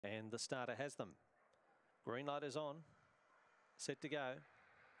And the starter has them. Green light is on. Set to go.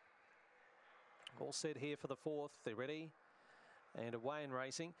 All set here for the fourth. They're ready. And away in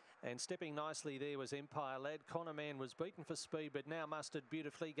racing, and stepping nicely there was Empire Lad. Conor Man was beaten for speed, but now mustered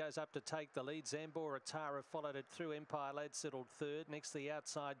beautifully, goes up to take the lead. Zambora Tara followed it through. Empire Lad settled third. Next to the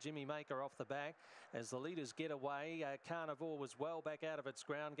outside, Jimmy Maker off the back as the leaders get away. Carnivore was well back out of its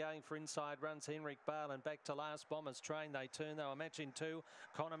ground, going for inside runs. Henrik Bale and back to last. Bombers Train, they turn. They were matching two.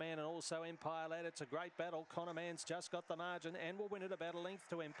 Conor Man and also Empire Lad. It's a great battle. Conor Man's just got the margin and will win it about a length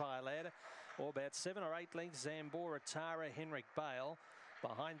to Empire Lad, or about 7 or 8 lengths. Zambora Tara, Henrik Bale.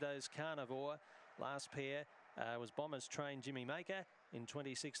 Behind those, Carnivore. Last pair was Bombers Train, Jimmy Maker in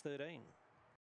 26.13.